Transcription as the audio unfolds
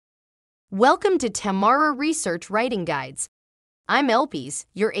Welcome to Tamara Research Writing Guides. I'm Elpis,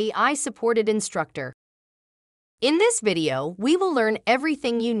 your AI-supported instructor. In this video, we will learn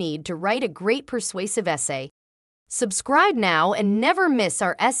everything you need to write a great persuasive essay. Subscribe now and never miss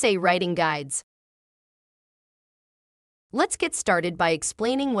our essay writing guides. Let's get started by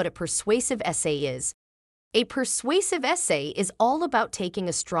explaining what a persuasive essay is. A persuasive essay is all about taking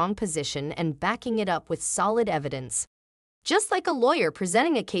a strong position and backing it up with solid evidence. Just like a lawyer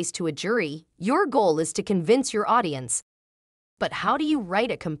presenting a case to a jury, your goal is to convince your audience. But how do you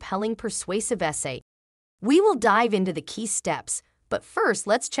write a compelling persuasive essay? We will dive into the key steps, but first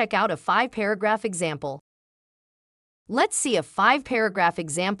let's check out a 5-paragraph example. Let's see a 5-paragraph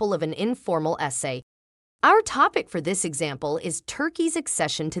example of an informal essay. Our topic for this example is Turkey's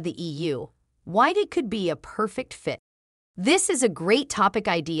accession to the EU, why it could be a perfect fit. This is a great topic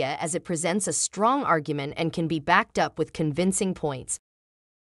idea as it presents a strong argument and can be backed up with convincing points.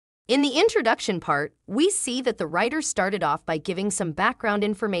 In the introduction part, we see that the writer started off by giving some background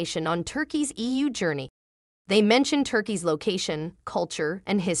information on Turkey's EU journey. They mention Turkey's location, culture,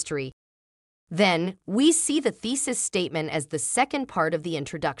 and history. Then, we see the thesis statement as the second part of the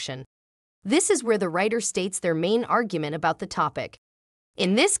introduction. This is where the writer states their main argument about the topic.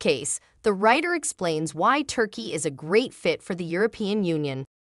 In this case, the writer explains why Turkey is a great fit for the European Union.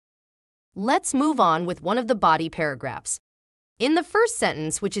 Let's move on with one of the body paragraphs. In the first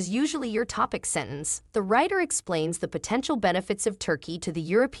sentence, which is usually your topic sentence, the writer explains the potential benefits of Turkey to the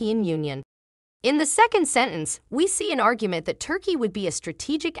European Union. In the second sentence, we see an argument that Turkey would be a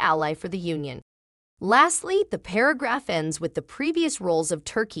strategic ally for the Union. Lastly, the paragraph ends with the previous roles of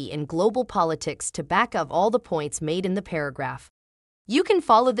Turkey in global politics to back up all the points made in the paragraph. You can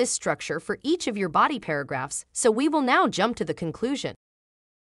follow this structure for each of your body paragraphs, so we will now jump to the conclusion.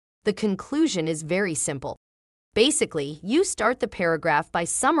 The conclusion is very simple. Basically, you start the paragraph by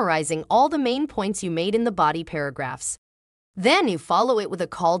summarizing all the main points you made in the body paragraphs. Then you follow it with a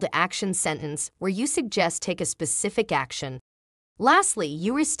call to action sentence where you suggest take a specific action. Lastly,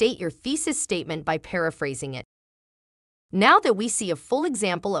 you restate your thesis statement by paraphrasing it. Now that we see a full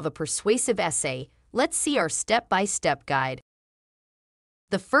example of a persuasive essay, let's see our step-by-step guide.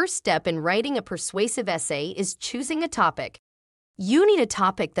 The first step in writing a persuasive essay is choosing a topic. You need a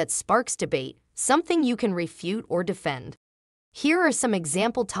topic that sparks debate, something you can refute or defend. Here are some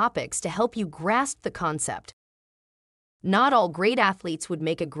example topics to help you grasp the concept. Not all great athletes would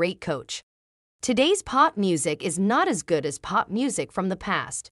make a great coach. Today's pop music is not as good as pop music from the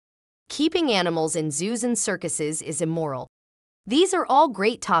past. Keeping animals in zoos and circuses is immoral. These are all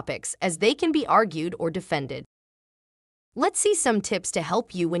great topics as they can be argued or defended. Let's see some tips to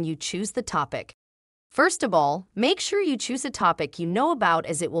help you when you choose the topic. First of all, make sure you choose a topic you know about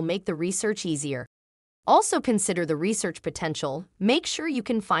as it will make the research easier. Also consider the research potential. Make sure you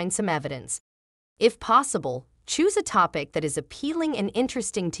can find some evidence. If possible, choose a topic that is appealing and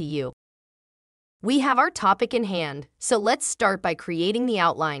interesting to you. We have our topic in hand, so let's start by creating the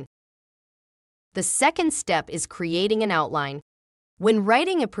outline. The second step is creating an outline. When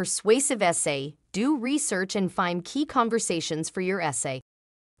writing a persuasive essay, do research and find key conversations for your essay.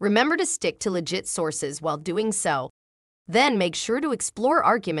 Remember to stick to legit sources while doing so. Then make sure to explore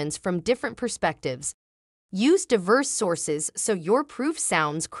arguments from different perspectives. Use diverse sources so your proof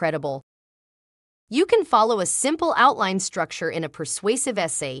sounds credible. You can follow a simple outline structure in a persuasive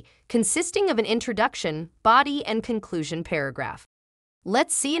essay consisting of an introduction, body, and conclusion paragraph.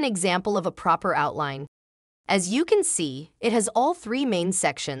 Let's see an example of a proper outline. As you can see, it has all 3 main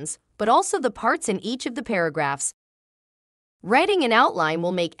sections, but also the parts in each of the paragraphs. Writing an outline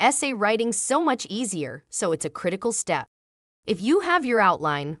will make essay writing so much easier, so it's a critical step. If you have your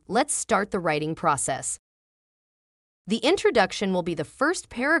outline, let's start the writing process. The introduction will be the first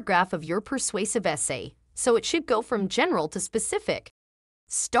paragraph of your persuasive essay, so it should go from general to specific.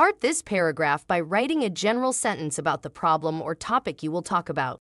 Start this paragraph by writing a general sentence about the problem or topic you will talk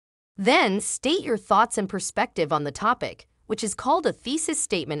about. Then, state your thoughts and perspective on the topic, which is called a thesis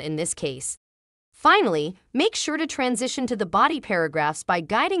statement in this case. Finally, make sure to transition to the body paragraphs by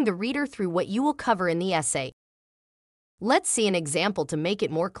guiding the reader through what you will cover in the essay. Let's see an example to make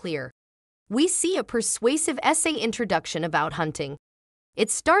it more clear. We see a persuasive essay introduction about hunting. It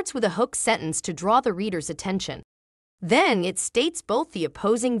starts with a hook sentence to draw the reader's attention. Then, it states both the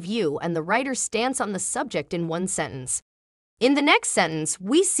opposing view and the writer's stance on the subject in one sentence. In the next sentence,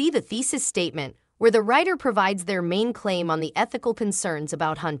 we see the thesis statement, where the writer provides their main claim on the ethical concerns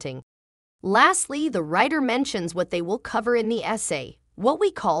about hunting. Lastly, the writer mentions what they will cover in the essay, what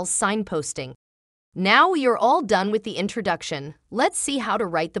we call signposting. Now we are all done with the introduction. Let's see how to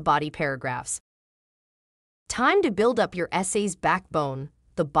write the body paragraphs. Time to build up your essay's backbone.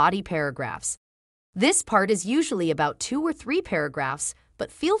 the body paragraphs. This part is usually about 2 or 3 paragraphs,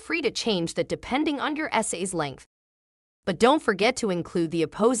 but feel free to change that depending on your essay's length. But don't forget to include the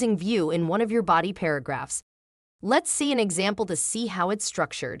opposing view in one of your body paragraphs. Let's see an example to see how it's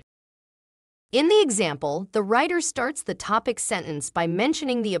structured. In the example, the writer starts the topic sentence by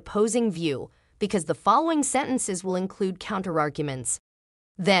mentioning the opposing view, because the following sentences will include counterarguments.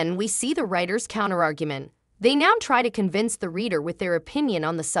 Then we see the writer's counterargument. They now try to convince the reader with their opinion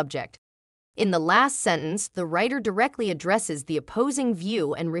on the subject. In the last sentence, the writer directly addresses the opposing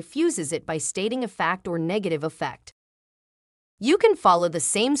view and refuses it by stating a fact or negative effect. You can follow the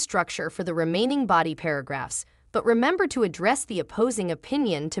same structure for the remaining body paragraphs, but remember to address the opposing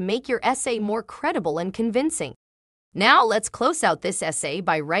opinion to make your essay more credible and convincing. Now let's close out this essay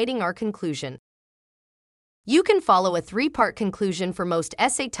by writing our conclusion. You can follow a 3-part conclusion for most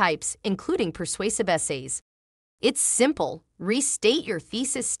essay types, including persuasive essays. It's simple. Restate your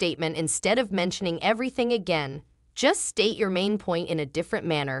thesis statement instead of mentioning everything again. Just state your main point in a different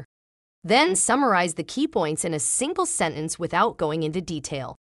manner. Then summarize the key points in a single sentence without going into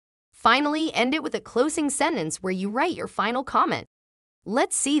detail. Finally, end it with a closing sentence where you write your final comment.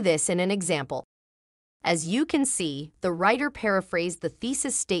 Let's see this in an example. As you can see, the writer paraphrased the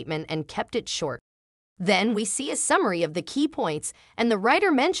thesis statement and kept it short. Then we see a summary of the key points, and the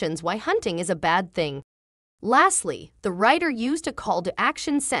writer mentions why hunting is a bad thing. Lastly, the writer used a call to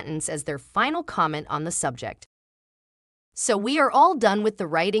action sentence as their final comment on the subject. So we are all done with the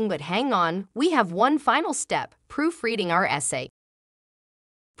writing, but hang on, we have one final step: proofreading our essay.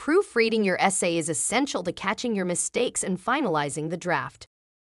 Proofreading your essay is essential to catching your mistakes and finalizing the draft.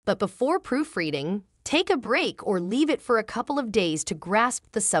 But before proofreading, take a break or leave it for a couple of days to grasp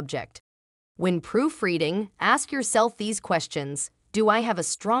the subject. When proofreading, ask yourself these questions. Do I have a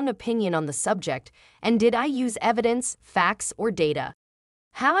strong opinion on the subject, and did I use evidence, facts, or data?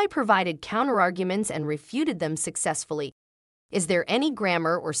 Have I provided counterarguments and refuted them successfully? Is there any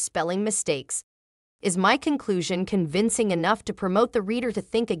grammar or spelling mistakes? Is my conclusion convincing enough to promote the reader to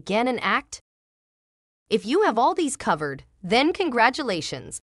think again and act? If you have all these covered, then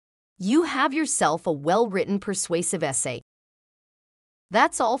congratulations! You have yourself a well-written persuasive essay.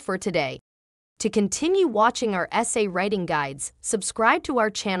 That's all for today. To continue watching our essay writing guides, subscribe to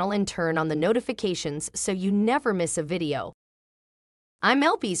our channel and turn on the notifications so you never miss a video. I'm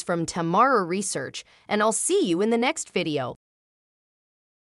Elpies from Tamara Research, and I'll see you in the next video.